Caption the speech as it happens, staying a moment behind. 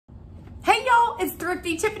it's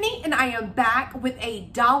Thrifty Tiffany and I am back with a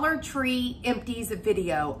Dollar Tree Empties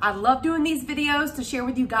video. I love doing these videos to share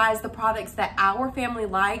with you guys the products that our family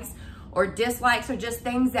likes or dislikes, or just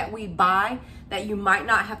things that we buy that you might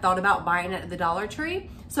not have thought about buying at the Dollar Tree.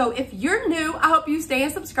 So if you're new, I hope you stay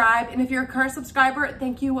and subscribe. And if you're a current subscriber,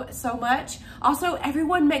 thank you so much. Also,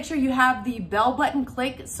 everyone, make sure you have the bell button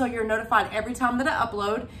clicked so you're notified every time that I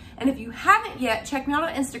upload. And if you haven't yet, check me out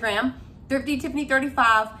on Instagram, Thrifty Tiffany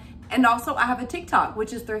 35. And also I have a TikTok,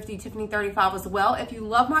 which is Thrifty Tiffany 35 as well. If you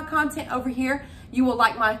love my content over here, you will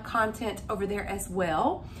like my content over there as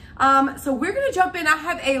well. So we're gonna jump in. I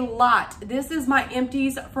have a lot. This is my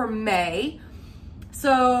empties for May.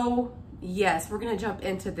 So yes, we're gonna jump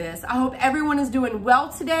into this. I hope everyone is doing well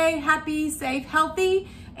today. Happy, safe, healthy.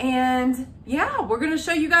 And yeah, we're gonna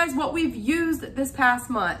show you guys what we've used this past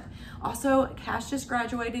month. Also, Cash just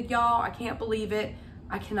graduated, y'all. I can't believe it.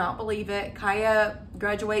 I cannot believe it. Kaya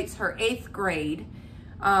graduates her 8th grade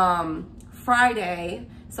Friday.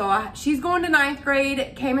 So she's going to 9th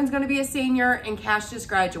grade. Cayman's going to be a senior, and Cash just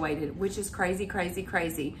graduated, which is crazy, crazy,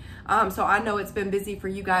 crazy. So I know it's been busy for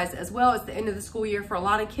you guys as well. It's the end of the school year for a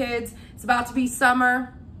lot of kids. It's about to be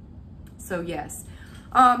summer. So yes.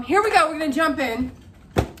 Here we go. We're going to jump in.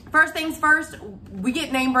 First things first, we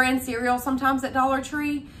get name brand cereal sometimes at Dollar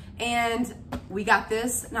Tree. And we got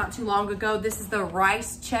this not too long ago. This is the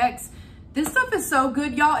Rice Chex. This stuff is so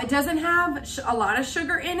good, y'all. It doesn't have a lot of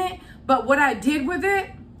sugar in it, but what I did with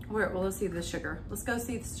it, well, let's see the sugar. Let's go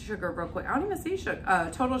see the sugar real quick. I don't even see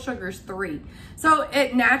sugar. Total sugar is 3. So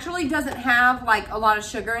it naturally doesn't have like a lot of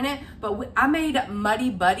sugar in it, but I made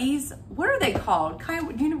Muddy Buddies. What are they called?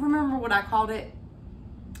 Do you remember what I called it?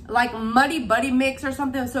 Like Muddy Buddy Mix or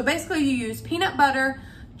something. So basically you use peanut butter,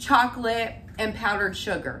 chocolate, and powdered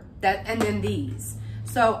sugar, and then these.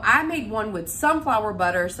 So I made one with sunflower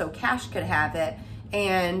butter so Cash could have it,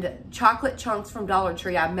 and chocolate chunks from Dollar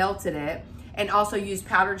Tree. I melted it and also used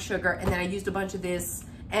powdered sugar, and then I used a bunch of this,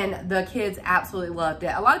 and the kids absolutely loved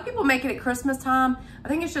it. A lot of people make it at Christmas time. I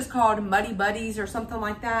think it's just called Muddy Buddies or something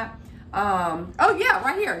like that. Oh yeah,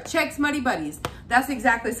 right here, Chex Muddy Buddies. That's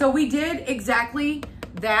exactly, so we did exactly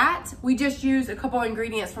that. We just used a couple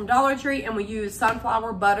ingredients from Dollar Tree, and we used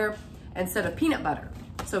sunflower butter instead of peanut butter,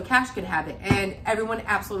 so Cash could have it, and everyone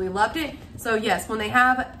absolutely loved it. So yes, when they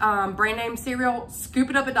have brand name cereal, scoop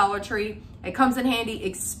it up at Dollar Tree. It comes in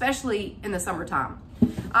handy, especially in the summertime.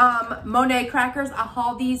 Monet crackers, I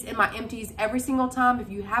haul these in my empties every single time. If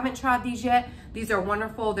you haven't tried these yet, these are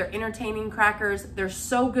wonderful. They're entertaining crackers. They're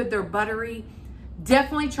so good. They're buttery.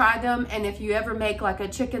 Definitely try them. And if you ever make like a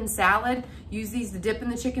chicken salad, use these to dip in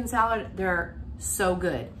the chicken salad. They're so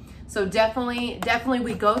good. So definitely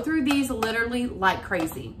we go through these literally like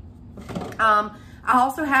crazy. I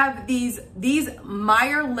also have these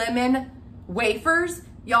Meyer lemon wafers.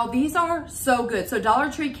 Y'all, these are so good. So Dollar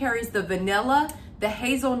Tree carries the vanilla, the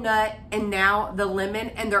hazelnut, and now the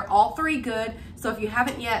lemon, and they're all 3 good. So if you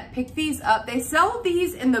haven't yet, pick these up. They sell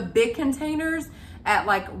these in the big containers at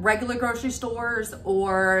like regular grocery stores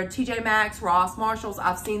or TJ Maxx, Ross, Marshalls.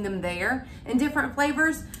 I've seen them there in different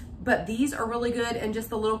flavors. But these are really good, and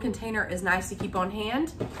just the little container is nice to keep on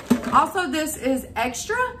hand. Also, this is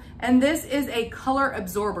extra, and this is a color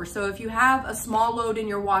absorber. So if you have a small load in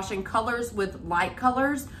your washing, colors with light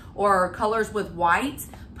colors or colors with white,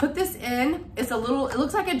 put this in. It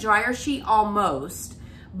looks like a dryer sheet almost,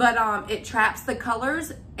 but it traps the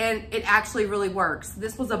colors, and it actually really works.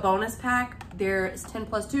 This was a bonus pack. There's 10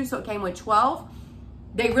 plus 2, so it came with 12.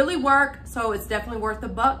 They really work, so it's definitely worth the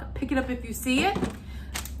buck. Pick it up if you see it.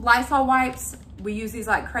 Lysol wipes, we use these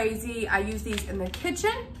like crazy. I use these in the kitchen,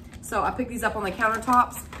 so I pick these up on the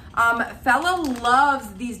countertops. Fella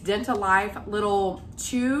loves these Dental Life little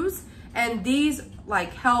chews, and these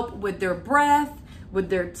like help with their breath, with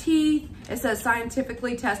their teeth. It says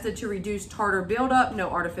scientifically tested to reduce tartar buildup, no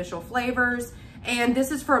artificial flavors. And this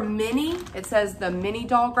is for Minnie. It says the Minnie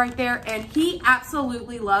dog right there, and he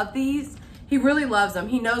absolutely loves these. He really loves them.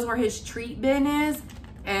 He knows where his treat bin is,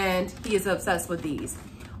 and he is obsessed with these.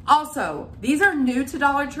 Also, these are new to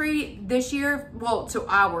Dollar Tree this year, well, to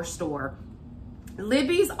our store.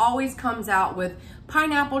 Libby's always comes out with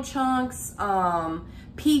pineapple chunks,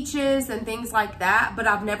 peaches, and things like that, but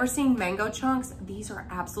I've never seen mango chunks. These are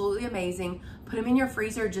absolutely amazing. Put them in your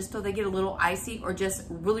freezer just so they get a little icy or just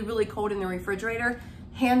really, really cold in the refrigerator.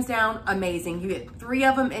 Hands down, amazing. You get 3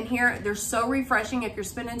 of them in here. They're so refreshing if you're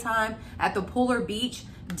spending time at the pool or beach.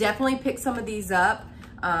 Definitely pick some of these up.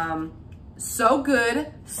 So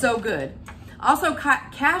good, so good. Also,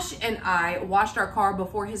 Cash and I washed our car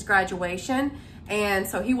before his graduation, And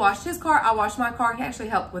so he washed his car, I washed my car. He actually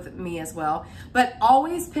helped with me as well. But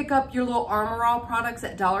always pick up your little Armor All products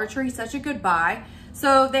at Dollar Tree. Such a good buy.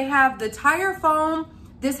 So they have the tire foam.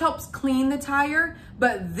 This helps clean the tire,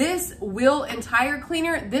 but this wheel and tire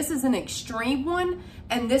cleaner, this is an extreme one,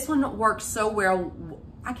 and this one works so well.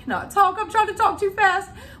 I cannot talk, I'm trying to talk too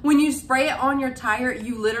fast. When you spray it on your tire,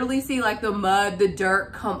 you literally see like the mud, the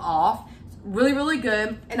dirt come off. It's really, really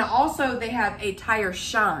good. And also they have a tire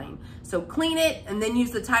shine. So clean it and then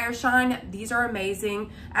use the tire shine. These are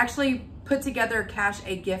amazing. Actually put together Cash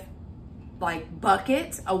a gift like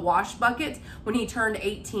bucket, a wash bucket when he turned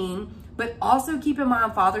 18. But also keep in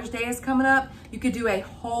mind Father's Day is coming up. You could do a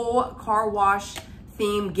whole car wash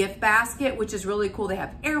theme gift basket, which is really cool. They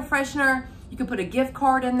have air freshener. You can put a gift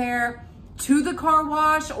card in there to the car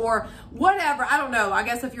wash or whatever. I don't know. I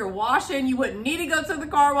guess if you're washing, you wouldn't need to go to the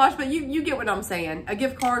car wash, but you get what I'm saying. A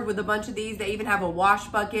gift card with a bunch of these. They even have a wash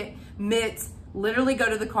bucket, mitts, literally go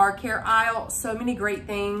to the car care aisle. So many great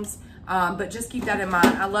things, but just keep that in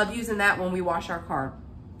mind. I love using that when we wash our car.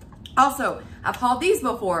 Also, I've hauled these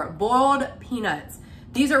before, boiled peanuts.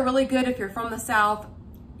 These are really good if you're from the South.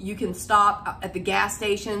 You can stop at the gas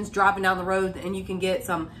stations, driving down the road, and you can get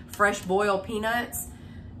some fresh boiled peanuts.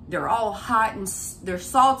 They're all hot and they're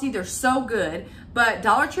salty. They're so good. But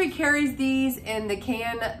Dollar Tree carries these in the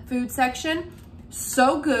canned food section.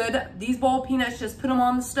 So good. These boiled peanuts, just put them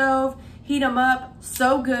on the stove, heat them up.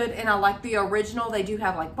 So good. And I like the original. They do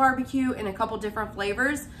have like barbecue and a couple different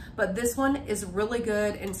flavors. But this one is really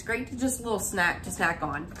good and it's great to just a little snack to snack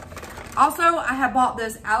on. Also, I have bought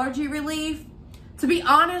this allergy relief. To be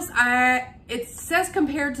honest, it says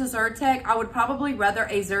compared to Zyrtec, I would probably rather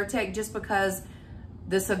a Zyrtec just because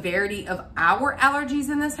the severity of our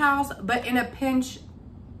allergies in this house. But in a pinch,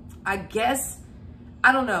 I guess,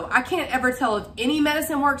 I don't know. I can't ever tell if any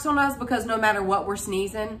medicine works on us because no matter what we're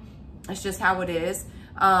sneezing, it's just how it is.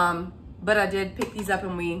 But I did pick these up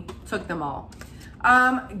and we took them all.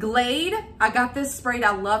 Glade, I got this sprayed.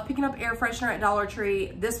 I love picking up air freshener at Dollar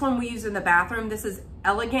Tree. This one we use in the bathroom. This is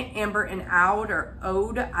Elegant Amber and Oud or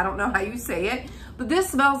Ode. I don't know how you say it, but this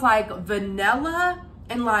smells like vanilla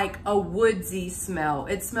and like a woodsy smell.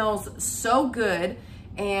 It smells so good.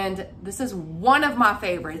 And this is one of my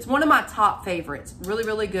favorites, one of my top favorites. Really,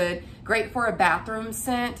 really good. Great for a bathroom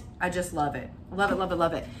scent. I just love it. Love it, love it,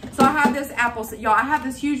 love it. So I have this apple, y'all, I have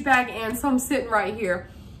this huge bag and some sitting right here.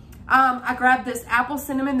 I grabbed this apple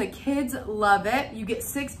cinnamon. The kids love it. You get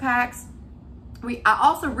 6 packs. I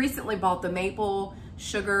also recently bought the maple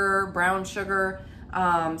sugar, brown sugar.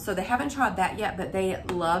 So they haven't tried that yet, but they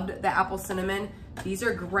loved the apple cinnamon. These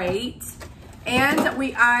are great. And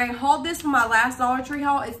I hauled this from my last Dollar Tree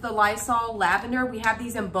haul. It's the Lysol Lavender. We have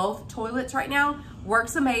these in both toilets right now.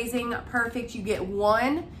 Works amazing, perfect. You get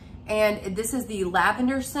one, and this is the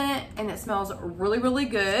lavender scent, and it smells really, really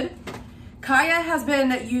good. Kaya has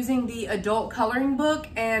been using the adult coloring book,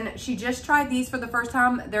 and she just tried these for the first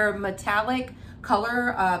time. They're metallic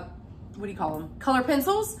color, what do you call them? Color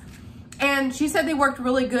pencils. And she said they worked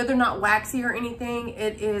really good. They're not waxy or anything.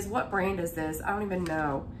 It is, what brand is this? I don't even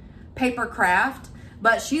know. Paper Craft,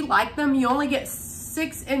 but she liked them. You only get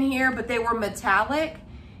 6 in here, but they were metallic,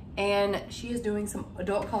 and she is doing some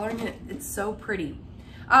adult coloring, and it's so pretty.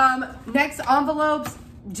 Next, envelopes.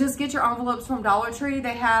 Just get your envelopes from Dollar Tree.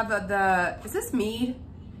 They have is this Mead?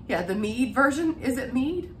 Yeah, the Mead version. Is it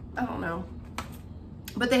Mead? I don't know.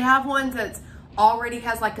 But they have ones that already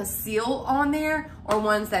has like a seal on there, or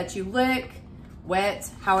ones that you lick, wet,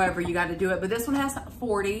 however you got to do it. But this one has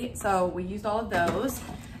 40, so we used all of those.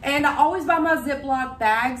 And I always buy my Ziploc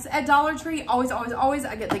bags at Dollar Tree. Always, always, always.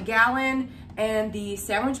 I get the gallon and the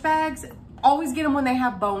sandwich bags. Always get them when they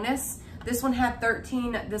have bonus. This one had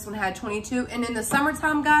 13, this one had 22. And in the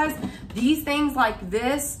summertime, guys, these things like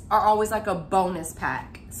this are always like a bonus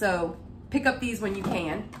pack. So pick up these when you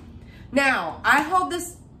can. Now, I hauled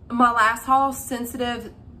this, my last haul,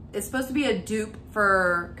 Sensitive. It's supposed to be a dupe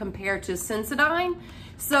for compared to Sensodyne.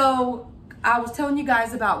 So I was telling you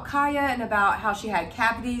guys about Kaya and about how she had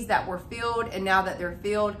cavities that were filled, and now that they're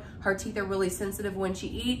filled, her teeth are really sensitive when she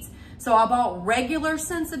eats. So I bought regular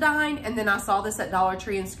Sensodyne, and then I saw this at Dollar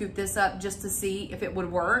Tree and scooped this up just to see if it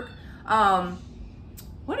would work.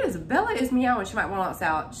 What is Bella is meowing. She might want us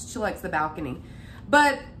out. She likes the balcony.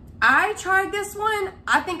 But I tried this one.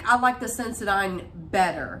 I think I like the Sensodyne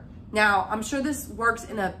better. Now, I'm sure this works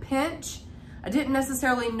in a pinch. I didn't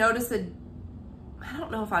necessarily notice I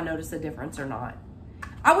don't know if I noticed a difference or not.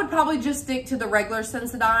 I would probably just stick to the regular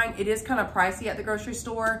Sensodyne. It is kind of pricey at the grocery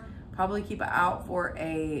store. Probably keep it out for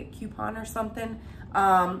a coupon or something.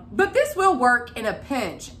 But this will work in a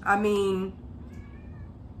pinch. I mean,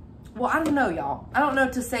 well, I don't know, y'all. I don't know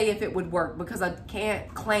to say if it would work because I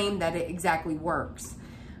can't claim that it exactly works.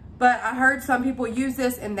 But I heard some people use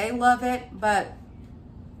this and they love it, but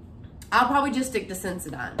I'll probably just stick to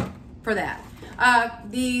Sensodyne for that.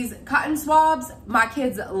 These cotton swabs, my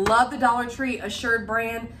kids love the Dollar Tree Assured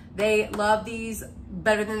brand. They love these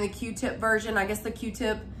better than the Q-tip version. I guess the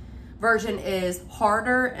Q-tip version is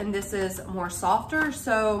harder and this is more softer.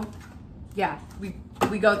 So yeah,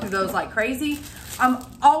 we go through those like crazy. I'm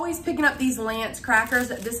always picking up these Lance crackers.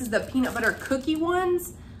 This is the peanut butter cookie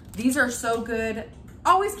ones. These are so good.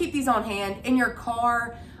 Always keep these on hand in your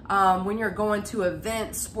car when you're going to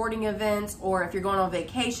events, sporting events, or if you're going on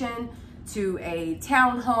vacation to a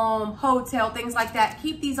townhome, hotel, things like that.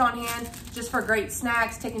 Keep these on hand just for great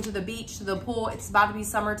snacks, taking to the beach, to the pool. It's about to be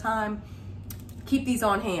summertime. Keep these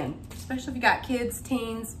on hand, especially if you got kids,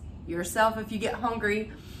 teens, yourself if you get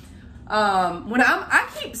hungry. I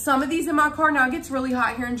keep some of these in my car. Now it gets really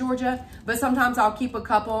hot here in Georgia, but sometimes I'll keep a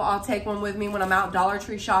couple. I'll take one with me when I'm out Dollar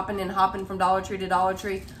Tree shopping and hopping from Dollar Tree to Dollar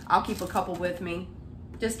Tree. I'll keep a couple with me.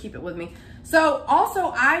 Just keep it with me. So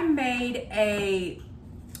also I made a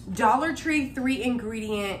Dollar Tree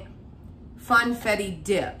 3-ingredient funfetti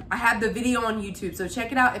dip. I have the video on YouTube, so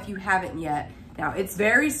check it out if you haven't yet. Now it's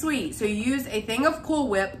very sweet. So you use a thing of Cool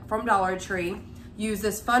Whip from Dollar Tree, use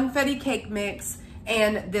this funfetti cake mix,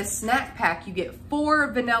 and this snack pack. You get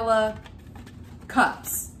 4 vanilla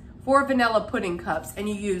cups, 4 vanilla pudding cups, and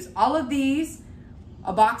you use all of these,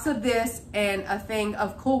 a box of this, and a thing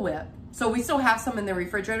of Cool Whip. So we still have some in the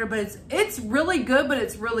refrigerator, but it's really good, but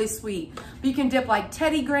it's really sweet. But you can dip like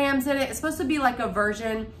Teddy Grahams in it. It's supposed to be like a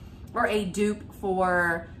version or a dupe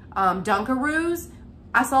for Dunkaroos.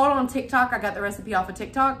 I saw it on TikTok. I got the recipe off of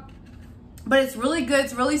TikTok, but it's really good.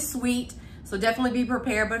 It's really sweet. So definitely be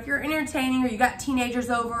prepared. But if you're entertaining or you got teenagers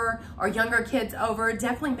over or younger kids over,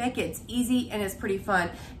 definitely make it. It's easy and it's pretty fun.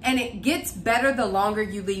 And it gets better the longer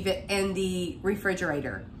you leave it in the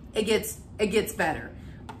refrigerator. It gets better.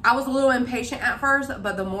 I was a little impatient at first,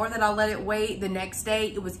 but the more that I let it wait, the next day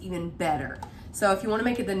it was even better. So if you want to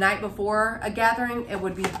make it the night before a gathering, it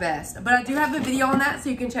would be the best. But I do have a video on that, so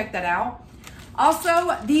you can check that out.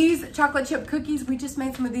 Also, these chocolate chip cookies, we just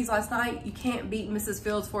made some of these last night. You can't beat Mrs.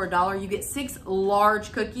 Fields for $1. You get 6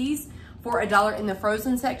 large cookies for $1 in the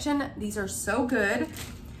frozen section. These are so good.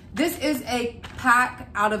 This is a pack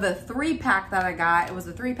out of a 3-pack that I got. It was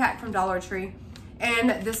a 3-pack from Dollar Tree.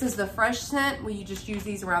 And this is the fresh scent where you just use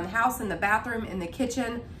these around the house, in the bathroom, in the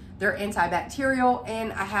kitchen. They're antibacterial,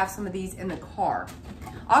 and I have some of these in the car.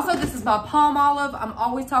 Also, this is my Palm Olive. I'm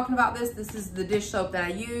always talking about this. This is the dish soap that I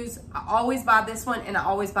use. I always buy this one, and I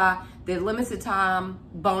always buy the limited time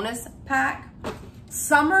bonus pack.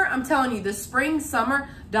 Summer, I'm telling you, the spring, summer,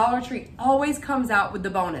 Dollar Tree always comes out with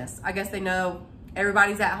the bonus. I guess they know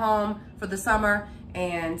everybody's at home for the summer,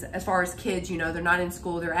 and as far as kids, you know, they're not in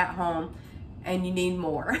school, they're at home, and you need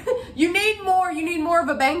more. You need more of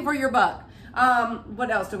a bang for your buck.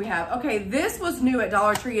 What else do we have? Okay, this was new at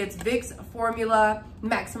Dollar Tree. It's Vicks Formula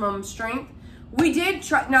Maximum Strength. We did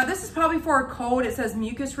try, now this is probably for a cold. It says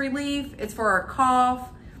mucus relief. It's for a cough.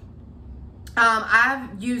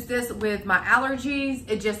 I've used this with my allergies.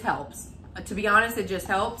 It just helps. To be honest, it just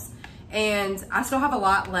helps. And I still have a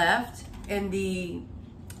lot left in the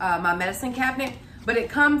my medicine cabinet, but it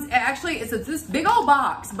comes, actually it's this big old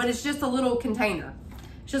box, but it's just a little container.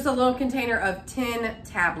 It's just a little container of 10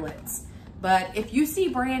 tablets. But if you see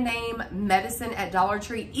brand name medicine at Dollar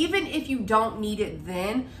Tree, even if you don't need it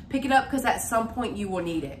then, pick it up because at some point you will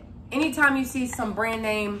need it. Anytime you see some brand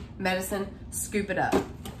name medicine, scoop it up.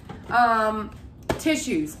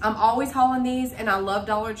 Tissues. I'm always hauling these, and I love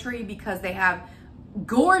Dollar Tree because they have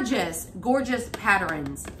gorgeous, gorgeous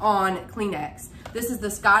patterns on Kleenex. This is the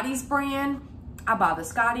Scotties brand. I buy the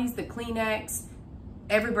Scotties, the Kleenex,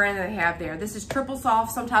 every brand that they have there. This is triple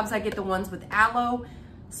soft. Sometimes I get the ones with aloe,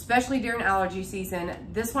 especially during allergy season.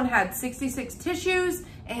 This one had 66 tissues,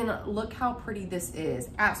 and look how pretty this is.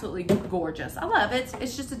 Absolutely gorgeous. I love it.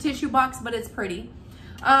 It's just a tissue box, but it's pretty.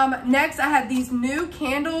 Next, I had these new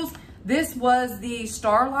candles. This was the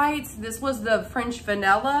Starlights. This was the French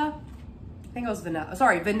vanilla. I think it was vanilla.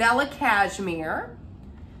 Sorry, vanilla cashmere.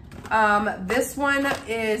 This one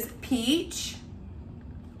is peach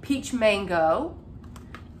mango.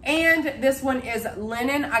 And this one is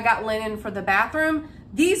linen. I got linen for the bathroom.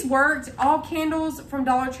 These worked, all candles from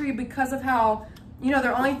Dollar Tree, because of how, you know,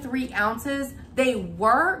 they're only 3 ounces. They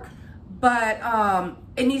work, but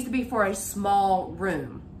it needs to be for a small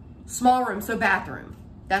room. Small room, so bathroom.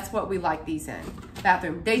 That's what we like these in,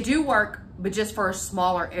 bathroom. They do work, but just for a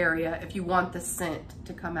smaller area if you want the scent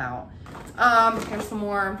to come out. Here's some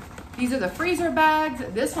more. These are the freezer bags.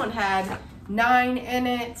 This one had 9 in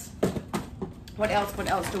it. What else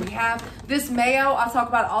do we have? This mayo, I talk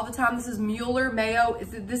about it all the time. This is Mueller mayo.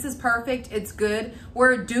 This is perfect. It's good.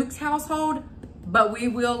 We're a Duke's household, but we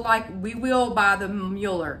will buy the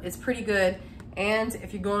Mueller. It's pretty good. And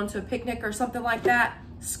if you're going to a picnic or something like that,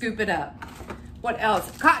 scoop it up. What else?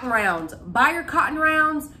 Cotton rounds. Buy your cotton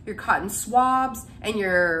rounds, your cotton swabs, and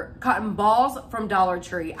your cotton balls from Dollar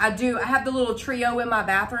Tree. I have the little trio in my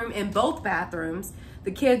bathroom, in both bathrooms,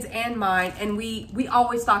 the kids and mine, and we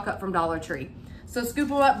always stock up from Dollar Tree. So scoop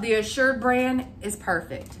them up. The Assured brand is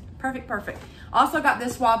perfect. Perfect. Also got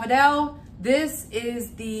this Suavidel. This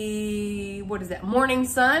is the, what is it? Morning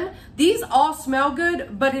Sun. These all smell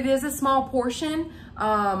good, but it is a small portion.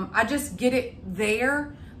 I just get it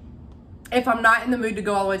there if I'm not in the mood to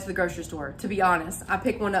go all the way to the grocery store, to be honest. I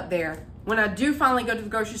pick one up there. When I do finally go to the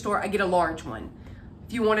grocery store, I get a large one.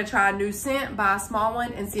 If you want to try a new scent, buy a small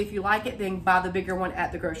one and see if you like it, then buy the bigger one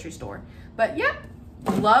at the grocery store. But yep,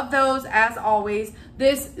 love those as always.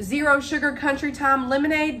 This Zero Sugar Country Time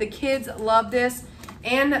Lemonade, the kids love this.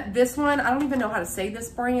 And this one, I don't even know how to say this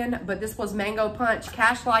brand, but this was Mango Punch.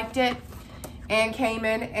 Cash liked it and came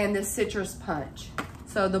in, and the Citrus Punch.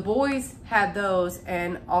 So the boys had those,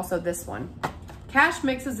 and also this one. Cash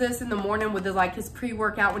mixes this in the morning with his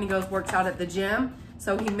pre-workout when he works out at the gym.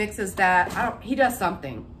 So he mixes that. He does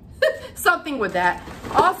something. Something with that.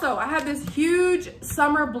 Also, I have this huge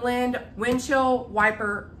Summer Blend windshield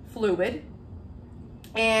wiper fluid.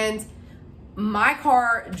 And my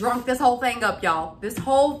car drunk this whole thing up, y'all. This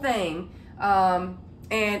whole thing. And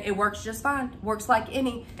it works just fine. Works like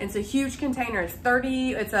any. It's a huge container. It's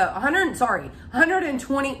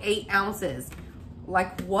 128 ounces.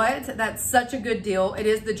 Like what? That's such a good deal. It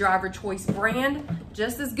is the Driver Choice brand.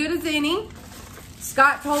 Just as good as any.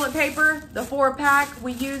 Scott toilet paper, the 4-pack.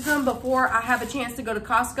 We use them before I have a chance to go to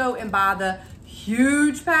Costco and buy the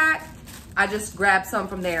huge pack. I just grab some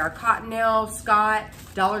from there. Cottonelle, Scott,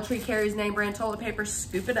 Dollar Tree carries name brand toilet paper.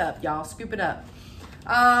 Scoop it up, y'all. Scoop it up.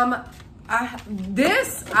 I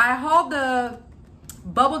hauled the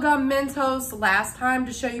bubblegum Mentos last time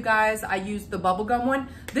to show you guys. I used the bubblegum one.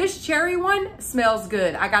 This cherry one smells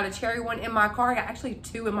good. I got a cherry one in my car. I got actually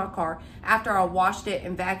 2 in my car. After I washed it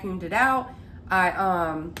and vacuumed it out,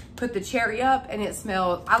 I put the cherry up and it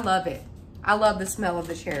smells, I love it. I love the smell of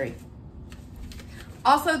the cherry.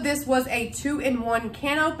 Also, this was a 2-in-1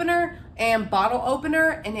 can opener and bottle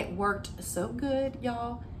opener, and it worked so good,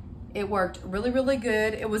 y'all. It worked really, really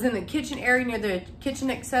good. It was in the kitchen area near the kitchen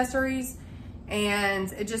accessories, and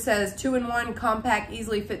it just says 2-in-1, compact,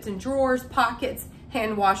 easily fits in drawers, pockets,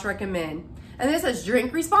 hand wash, recommend. And this says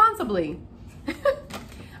drink responsibly.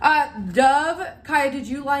 Dove, Kaya, did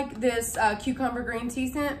you like this cucumber green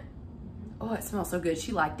tea scent? Oh, it smells so good.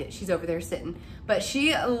 She liked it. She's over there sitting. But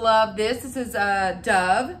she loved this. This is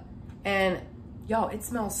Dove, and y'all, it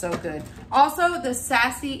smells so good. Also, the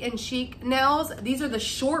Sassy and Chic nails. These are the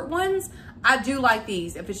short ones. I do like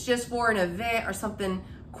these. If it's just for an event or something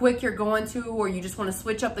quick you're going to, or you just want to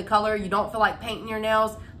switch up the color, you don't feel like painting your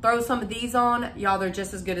nails, throw some of these on. Y'all, they're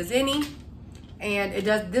just as good as any. And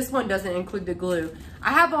this one doesn't include the glue.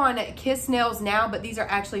 I have on Kiss nails now, but these are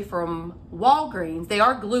actually from Walgreens. They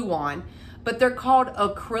are glue on, but they're called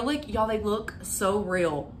acrylic. Y'all, they look so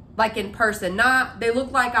real. Like in person. They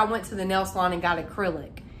look like I went to the nail salon and got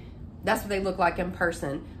acrylic. That's what they look like in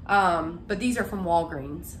person. But these are from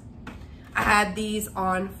Walgreens. I had these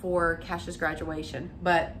on for Cash's graduation,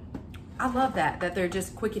 but I love that they're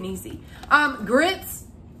just quick and easy. Grits,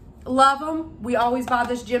 love them. We always buy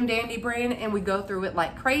this Jim Dandy brand and we go through it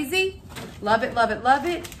like crazy. Love it, love it, love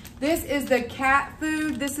it. This is the cat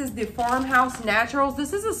food. This is the Farmhouse Naturals.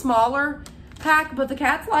 This is a smaller pack, but the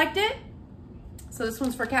cats liked it. So this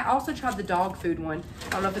one's for cat. I also tried the dog food one.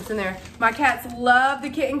 I don't know if it's in there. My cats love the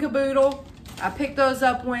Kitten Caboodle. I picked those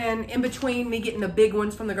up when in between me getting the big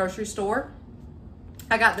ones from the grocery store.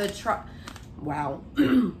 I got the wow.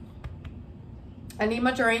 I need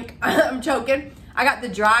my drink. I'm choking. I got the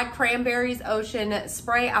dried cranberries ocean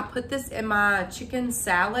spray. I put this in my chicken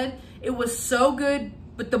salad. It was so good,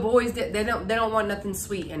 but the boys they don't want nothing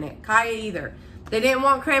sweet in it. Kaya either. They didn't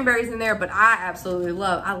want cranberries in there, but I absolutely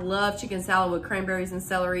love chicken salad with cranberries and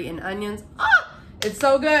celery and onions. Ah, it's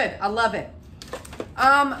so good. I love it.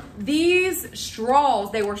 These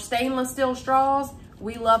straws, they were stainless steel straws.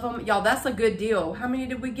 We love them. Y'all, that's a good deal. How many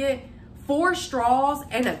did we get? 4 straws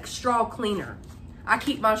and a straw cleaner. I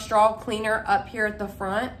keep my straw cleaner up here at the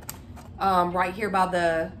front, right here by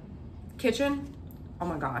the kitchen. Oh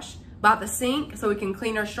my gosh. By the sink, so we can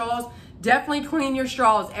clean our straws. Definitely clean your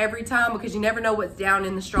straws every time because you never know what's down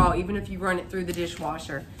in the straw, even if you run it through the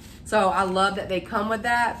dishwasher. So I love that they come with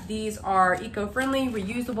that. These are eco-friendly,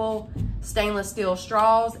 reusable stainless steel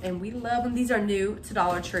straws, and we love them. These are new to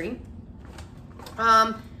Dollar Tree.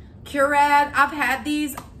 Curad, I've had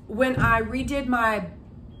these when I redid my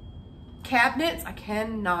cabinets. I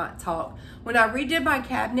cannot talk. When I redid my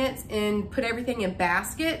cabinets and put everything in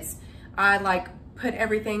baskets, I like put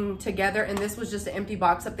everything together, and this was just an empty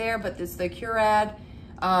box up there, but this is the Curad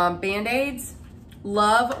Band-Aids.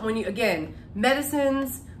 Love when you, again,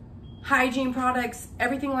 medicines, hygiene products,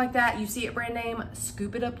 everything like that. You see it brand name,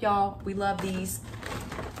 scoop it up, y'all. We love these.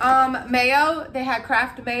 Mayo, they had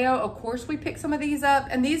Kraft mayo. Of course, we picked some of these up,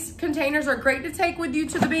 and these containers are great to take with you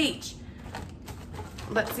to the beach.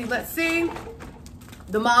 Let's see.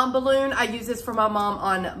 The mom balloon, I use this for my mom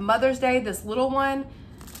on Mother's Day, this little one.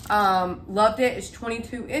 Loved it. It's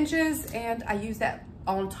 22 inches, and I use that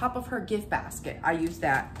on top of her gift basket. I use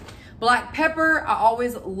that. Black pepper, I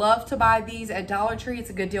always love to buy these at Dollar Tree. It's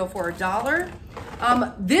a good deal for $1.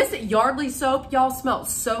 This Yardley soap, y'all,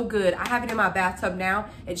 smells so good. I have it in my bathtub now.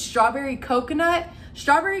 It's strawberry coconut.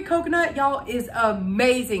 Strawberry coconut, y'all, is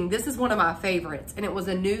amazing. This is one of my favorites, and it was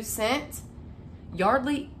a new scent.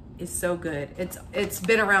 Yardley is so good. It's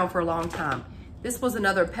been around for a long time. This was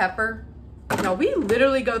another pepper. You know, we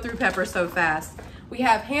literally go through pepper so fast. We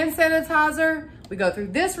have hand sanitizer. We go through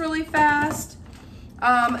this really fast.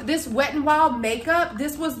 This Wet n Wild makeup,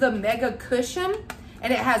 this was the Mega Cushion,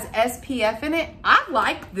 and it has SPF in it. I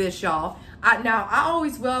like this, y'all. Now, I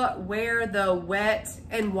always wear the Wet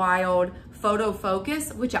n Wild Photo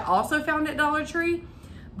Focus, which I also found at Dollar Tree,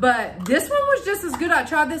 but this one was just as good. I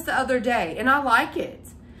tried this the other day, and I like it.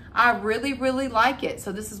 I really, really like it.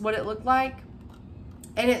 So this is what it looked like,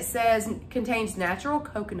 and it says contains natural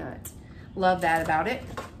coconut. Love that about it.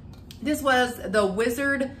 This was the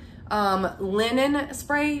Wizard linen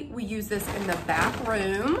spray. We use this in the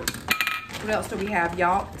bathroom. What else do we have,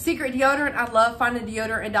 y'all? Secret deodorant. I love finding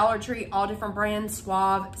deodorant at Dollar Tree. All different brands.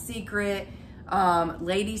 Suave, Secret,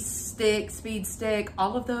 Lady Stick, Speed Stick,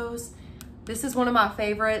 all of those. This is one of my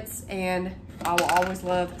favorites, and I will always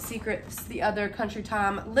love Secret. The other Country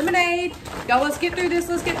Time lemonade. Y'all, let's get through this.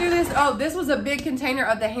 Let's get through this. Oh, this was a big container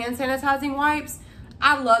of the hand sanitizing wipes.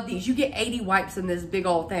 I love these. You get 80 wipes in this big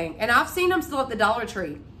old thing, and I've seen them still at the Dollar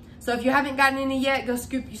Tree. So if you haven't gotten any yet, go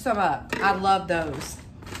scoop you some up. I love those.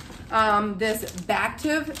 This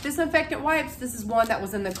Bactive disinfectant wipes. This is one that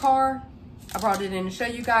was in the car. I brought it in to show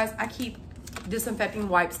you guys. I keep disinfecting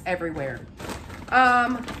wipes everywhere.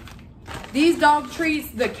 These dog treats,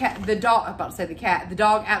 the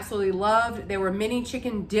dog absolutely loved. They were mini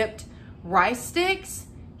chicken dipped rice sticks.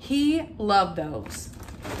 He loved those.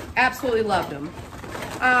 Absolutely loved them.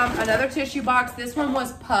 Another tissue box. This one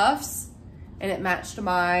was Puffs, and it matched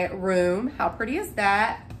my room. How pretty is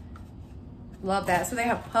that? Love that. So they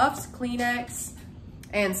have Puffs, Kleenex,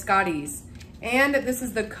 and Scotties. And this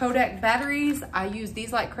is the Kodak batteries. I use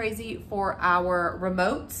these like crazy for our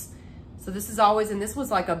remotes. So this is always, and this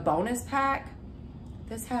was like a bonus pack.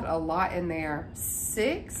 This had a lot in there.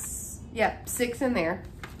 6? Yeah, 6 in there.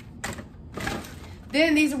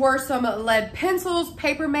 Then these were some lead pencils,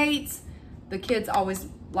 Paper Mates. The kids always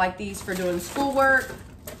like these for doing schoolwork.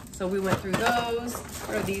 So we went through those.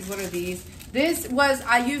 What are these? What are these? This was,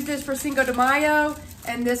 I used this for Cinco de Mayo,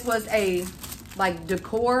 and this was a like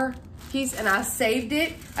decor piece, and I saved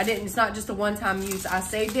it. I didn't, it's not just a one-time use. I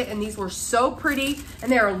saved it, and these were so pretty,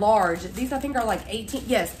 and they're large. These I think are like 18,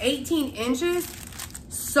 yes, 18 inches.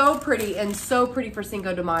 So pretty, and so pretty for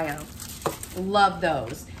Cinco de Mayo. Love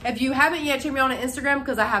those. If you haven't yet, check me on Instagram,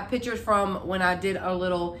 because I have pictures from when I did a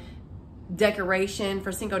little decoration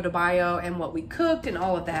for Cinco de Mayo and what we cooked and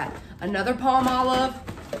all of that. Another palm olive.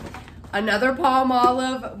 Another palm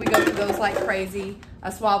olive. We go through those like crazy. A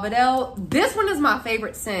Suavidel. This one is my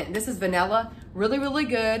favorite scent. This is vanilla. Really, really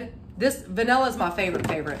good. This vanilla is my favorite.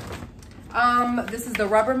 This is the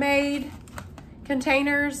Rubbermaid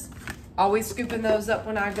containers. Always scooping those up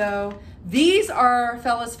when I go. These are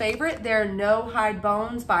Fella's favorite. They're No Hide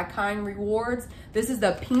Bones by Kind Rewards. This is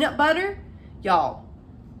the peanut butter. Y'all,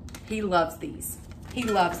 he loves these. He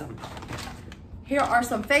loves them. Here are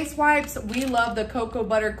some face wipes. We love the Cocoa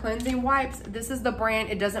Butter Cleansing Wipes. This is the brand.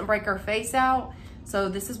 It doesn't break our face out. So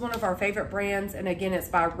this is one of our favorite brands. And again, it's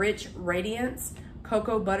by Rich Radiance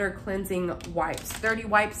Cocoa Butter Cleansing Wipes. 30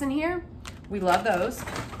 wipes in here. We love those.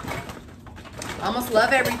 Almost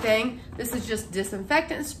love everything. This is just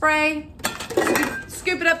disinfectant spray.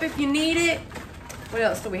 Scoop it up if you need it. What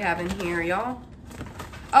else do we have in here, y'all?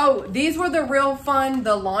 Oh, these were the real fun,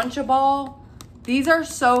 the Launchable. These are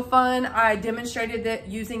so fun. I demonstrated that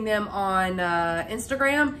using them on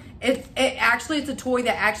Instagram. It's a toy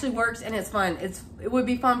that actually works, and it's fun. It would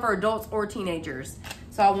be fun for adults or teenagers.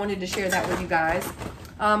 So I wanted to share that with you guys.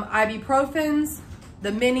 Ibuprofens, the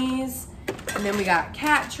minis. And then we got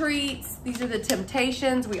cat treats. These are the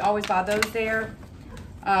Temptations. We always buy those there.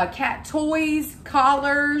 Cat toys,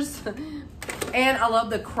 collars. And I love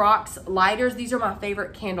the Crocs lighters. These are my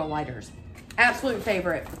favorite candle lighters. Absolute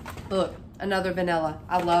favorite. Look, another vanilla.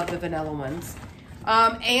 I love the vanilla ones.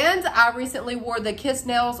 And I recently wore the Kiss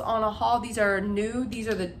nails on a haul. These are new. These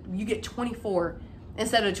are you get 24.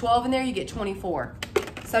 Instead of 12 in there, you get 24.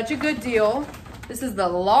 Such a good deal. This is the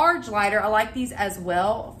large lighter. I like these as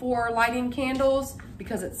well for lighting candles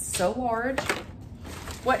because it's so large.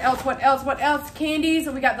 What else? What else? What else? Candies.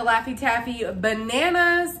 We got the Laffy Taffy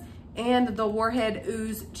bananas and the Warhead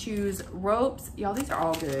Ooze Chews ropes. Y'all, these are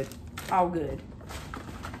all good. All good.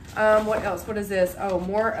 What else? What is this? Oh,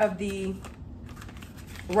 more of the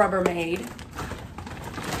Rubbermaid.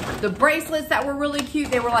 The bracelets that were really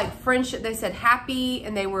cute. They were like friendship. They said happy,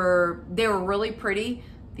 and they were really pretty.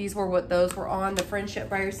 These were what those were on, the friendship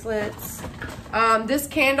bracelets. This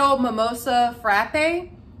candle, Mimosa Frappe.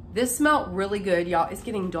 This smelled really good, y'all. It's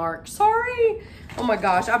getting dark. Sorry. Oh my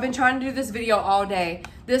gosh, I've been trying to do this video all day.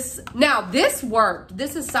 This worked.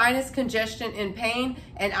 This is sinus congestion and pain,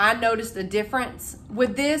 and I noticed a difference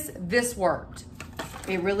with this. This worked.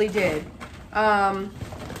 It really did.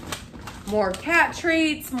 More cat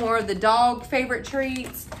treats, more of the dog favorite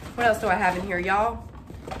treats. What else do I have in here, y'all?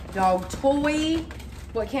 Dog toy.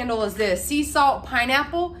 What candle is this? Sea salt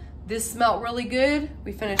pineapple. This smelled really good.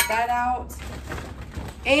 We finished that out.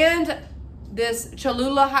 And this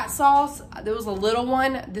Cholula hot sauce. There was a little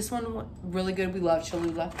one. This one really good. We love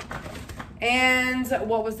Cholula. And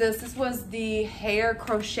what was this? This was the hair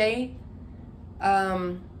crochet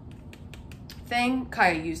thing.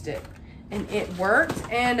 Kaya used it and it worked.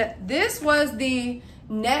 And this was the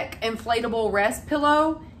neck inflatable rest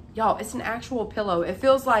pillow. Y'all, it's an actual pillow. It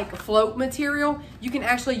feels like float material. You can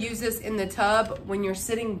actually use this in the tub when you're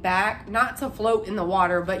sitting back, not to float in the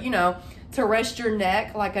water, but you know, to rest your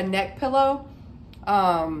neck, like a neck pillow,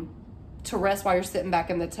 to rest while you're sitting back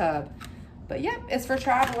in the tub. But yeah, it's for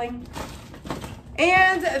traveling.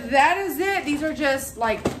 And that is it. These are just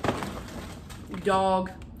like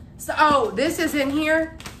dog. So, oh, this is in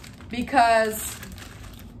here because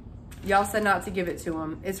y'all said not to give it to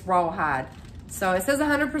them. It's rawhide. So it says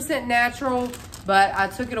 100% natural, but I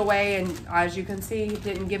took it away, and as you can see,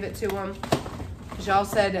 didn't give it to them. Because y'all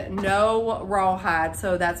said no rawhide,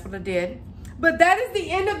 so that's what I did. But that is the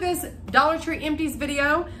end of this Dollar Tree Empties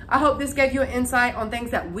video. I hope this gave you an insight on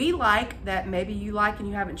things that we like, that maybe you like and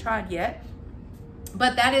you haven't tried yet.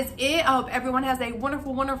 But that is it. I hope everyone has a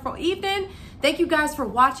wonderful, wonderful evening. Thank you guys for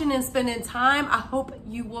watching and spending time. I hope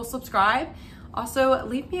you will subscribe. Also,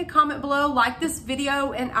 leave me a comment below, like this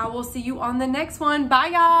video, and I will see you on the next one.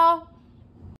 Bye, y'all.